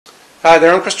Hi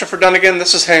there, I'm Christopher Dunnigan.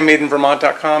 This is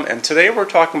HandmadeInVermont.com, and today we're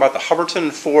talking about the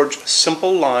Hubbardton Forge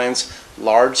Simple Lines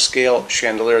Large Scale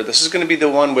Chandelier. This is going to be the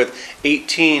one with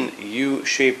 18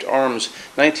 U-shaped arms,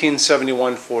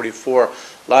 1971-44.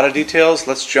 A lot of details,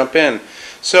 let's jump in.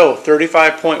 So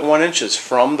 35.1 inches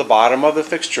from the bottom of the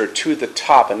fixture to the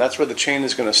top, and that's where the chain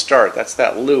is going to start. That's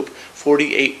that loop,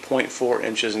 48.4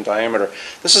 inches in diameter.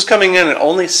 This is coming in at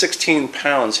only 16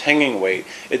 pounds hanging weight.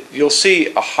 You'll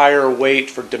see a higher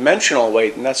weight for dimensional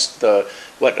weight, and that's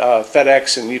what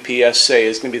FedEx and UPS say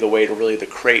is going to be the weight, or really the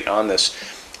crate on this.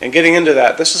 And getting into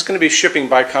that, this is going to be shipping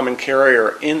by common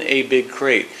carrier in a big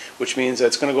crate, which means that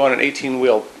it's going to go on an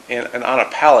 18-wheel and on a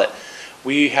pallet.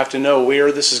 We have to know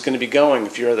where this is going to be going.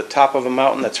 If you're at the top of a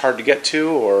mountain that's hard to get to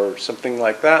or something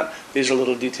like that, these are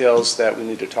little details that we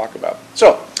need to talk about.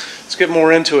 So let's get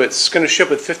more into it. It's going to ship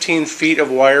with 15 feet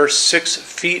of wire, 6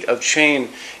 feet of chain.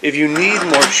 If you need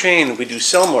more chain, we do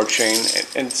sell more chain,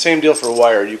 and same deal for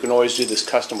wire. You can always do this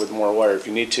custom with more wire if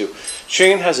you need to.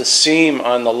 Chain has a seam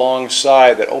on the long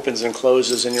side that opens and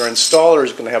closes, and your installer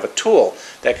is going to have a tool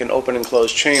that can open and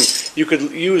close chain. You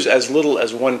could use as little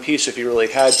as one piece if you really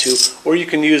had to, or you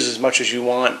can use as much as you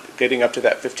want, getting up to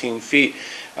that 15 feet.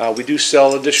 We do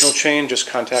sell additional chain. Just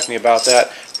contact me about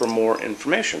that for more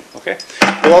information. Okay.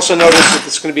 You'll also notice that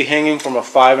it's going to be hanging from a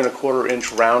 5 1/4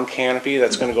 inch round canopy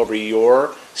that's going to go over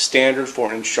your standard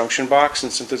 4-inch junction box.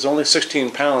 And since it's only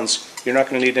 16 pounds, you're not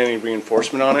going to need any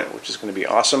reinforcement on it, which is going to be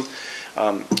awesome.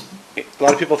 A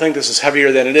lot of people think this is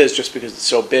heavier than it is just because it's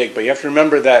so big, but you have to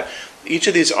remember that each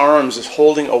of these arms is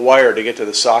holding a wire to get to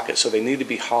the socket, so they need to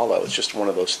be hollow. It's just one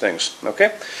of those things.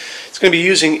 Okay. It's going to be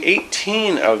using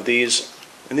 18 of these.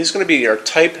 And these are going to be our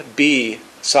Type B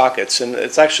sockets, and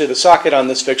it's actually, the socket on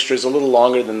this fixture is a little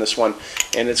longer than this one,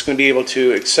 and it's going to be able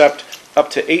to accept up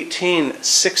to 18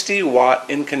 60-watt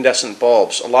incandescent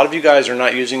bulbs. A lot of you guys are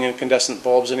not using incandescent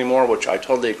bulbs anymore, which I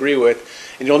totally agree with,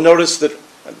 and you'll notice that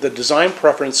the design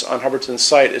preference on Hubbardton's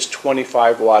site is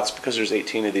 25 watts because there's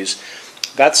 18 of these.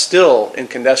 That's still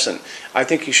incandescent. I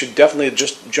think you should definitely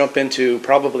just jump into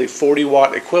probably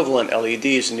 40-watt equivalent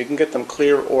LEDs, and you can get them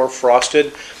clear or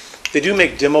frosted. They do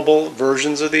make dimmable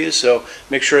versions of these, so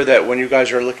make sure that when you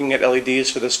guys are looking at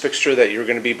LEDs for this fixture that you're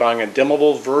going to be buying a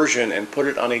dimmable version and put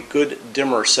it on a good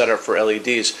dimmer setup for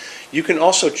LEDs. You can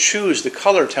also choose the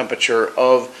color temperature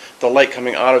of the light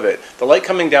coming out of it. The light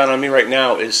coming down on me right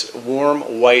now is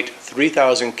warm white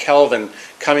 3000 Kelvin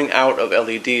coming out of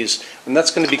LEDs, and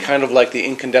that's going to be kind of like the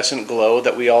incandescent glow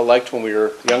that we all liked when we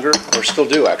were younger, or still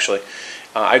do actually.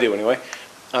 I do anyway.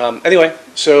 Anyway,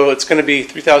 so it's going to be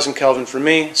 3000 Kelvin for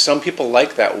me. Some people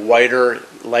like that whiter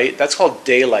light. That's called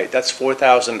daylight. That's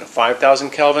 4000,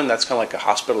 5000 Kelvin. That's kind of like a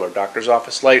hospital or doctor's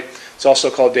office light. It's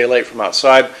also called daylight from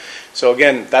outside. So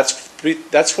again, that's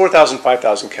 4000,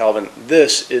 5000 Kelvin.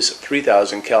 This is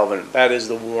 3000 Kelvin. That is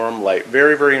the warm light.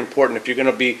 Very, very important. If you're going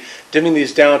to be dimming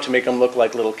these down to make them look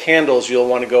like little candles, you'll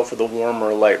want to go for the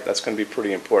warmer light. That's going to be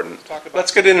pretty important.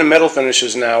 Let's get into metal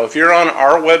finishes now. If you're on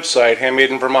our website,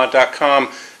 HandmadeInVermont.com,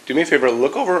 do me a favor,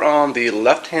 look over on the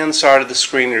left-hand side of the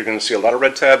screen. You're going to see a lot of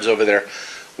red tabs over there.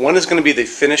 One is going to be the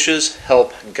Finishes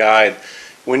Help Guide.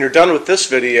 When you're done with this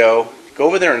video, go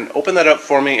over there and open that up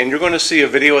for me, and you're going to see a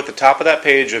video at the top of that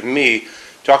page of me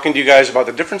talking to you guys about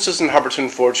the differences in Hubbardton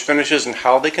forged finishes and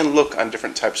how they can look on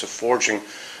different types of forging.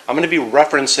 I'm going to be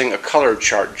referencing a color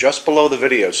chart just below the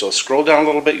video, so scroll down a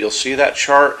little bit, you'll see that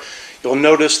chart. You'll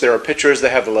notice there are pictures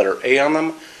that have the letter A on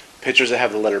them, pictures that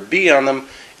have the letter B on them,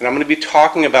 and I'm going to be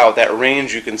talking about that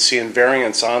range you can see in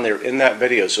variance on there in that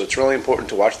video. So it's really important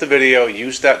to watch the video,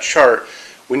 use that chart.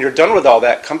 When you're done with all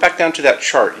that, come back down to that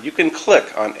chart. You can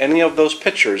click on any of those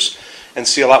pictures and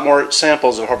see a lot more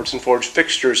samples of Hubbardton forged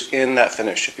fixtures in that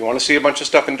finish. If you want to see a bunch of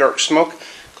stuff in dark smoke,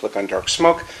 click on dark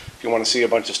smoke. If you want to see a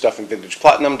bunch of stuff in vintage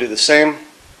platinum, do the same,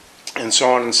 and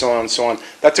so on and so on and so on.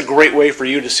 That's a great way for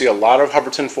you to see a lot of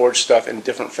Hubbardton forged stuff in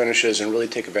different finishes and really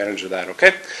take advantage of that,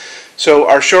 okay? So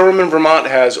our showroom in Vermont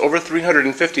has over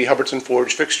 350 Hubbardton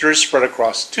forged fixtures spread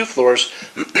across 2 floors.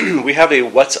 We have a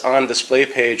What's On display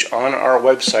page on our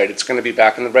website. It's going to be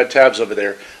back in the red tabs over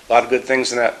there. A lot of good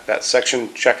things in that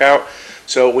section. Check out.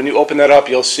 So when you open that up,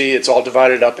 you'll see it's all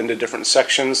divided up into different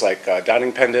sections like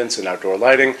dining pendants and outdoor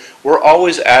lighting. We're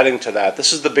always adding to that.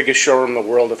 This is the biggest showroom in the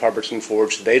world of Hubbardton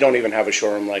forged. They don't even have a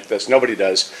showroom like this. Nobody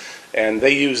does. And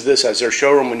they use this as their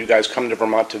showroom when you guys come to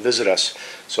Vermont to visit us.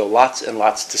 So lots and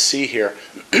lots to see here.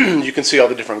 You can see all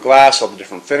the different glass, all the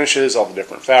different finishes, all the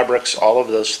different fabrics, all of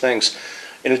those things.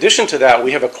 In addition to that,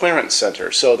 we have a clearance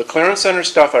center. So the clearance center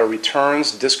stuff are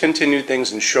returns, discontinued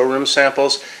things, and showroom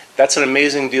samples. That's an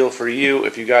amazing deal for you.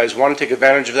 If you guys want to take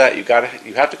advantage of that,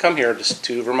 you have to come here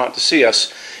to Vermont to see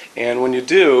us. And when you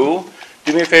do,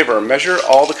 do me a favor, measure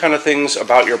all the kind of things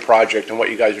about your project and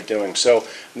what you guys are doing. So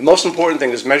the most important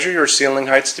thing is measure your ceiling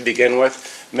heights to begin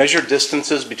with, measure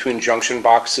distances between junction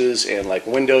boxes and like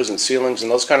windows and ceilings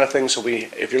and those kind of things. So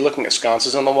if you're looking at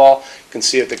sconces on the wall, you can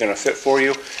see if they're going to fit for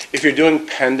you. If you're doing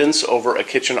pendants over a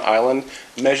kitchen island,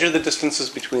 measure the distances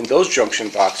between those junction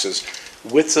boxes,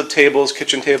 widths of tables,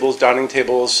 kitchen tables, dining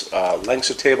tables, lengths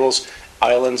of tables,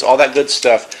 islands, all that good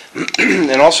stuff.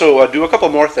 And also do a couple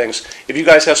more things. If you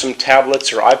guys have some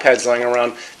tablets or iPads lying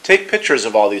around, take pictures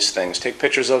of all these things. Take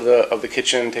pictures of the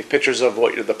kitchen, take pictures of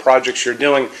the projects you're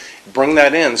doing. Bring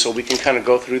that in so we can kind of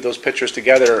go through those pictures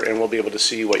together and we'll be able to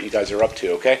see what you guys are up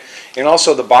to, okay? And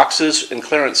also the boxes and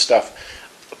clearance stuff,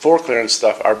 for clearance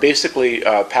stuff, are basically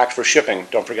packed for shipping.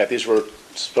 Don't forget, these were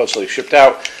supposedly shipped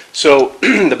out. So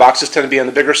the boxes tend to be on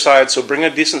the bigger side, so bring a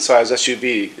decent size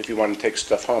SUV if you want to take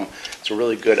stuff home. It's a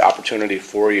really good opportunity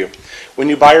for you. When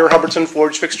you buy your Hubbardton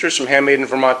forge fixtures from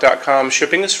HandmadeInVermont.com,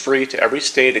 shipping is free to every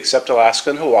state except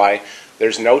Alaska and Hawaii.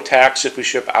 There's no tax if we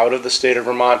ship out of the state of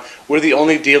Vermont. We're the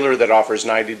only dealer that offers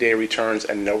 90-day returns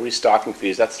and no restocking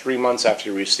fees. That's 3 months after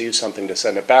you receive something to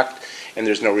send it back, and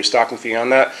there's no restocking fee on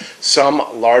that.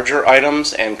 Some larger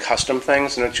items and custom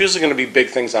things, and it's usually going to be big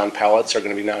things on pallets, are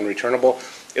going to be non-returnable.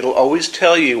 It'll always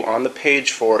tell you on the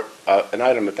page for an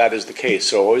item if that is the case,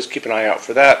 so always keep an eye out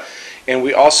for that. And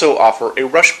we also offer a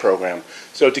rush program.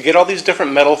 So to get all these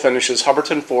different metal finishes,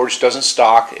 Hubbardton Forge doesn't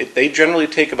stock. They generally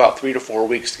take about 3 to 4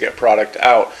 weeks to get product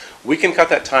out. We can cut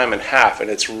that time in half, and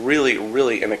it's really,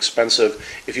 really inexpensive.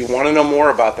 If you want to know more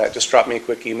about that, just drop me a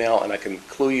quick email and I can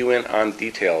clue you in on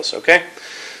details, okay?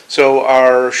 So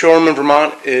our showroom in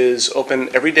Vermont is open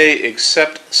every day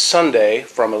except Sunday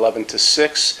from 11 to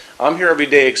 6. I'm here every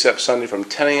day except Sunday from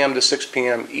 10 a.m. to 6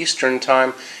 p.m. Eastern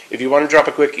Time. If you want to drop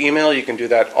a quick email, you can do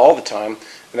that all the time.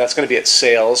 And that's going to be at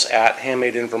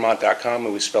sales@HandmadeInVermont.com,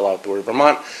 and we spell out the word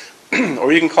Vermont.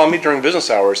 Or you can call me during business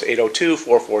hours,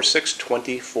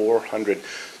 802-446-2400.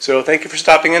 So thank you for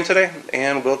stopping in today,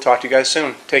 and we'll talk to you guys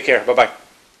soon. Take care. Bye-bye.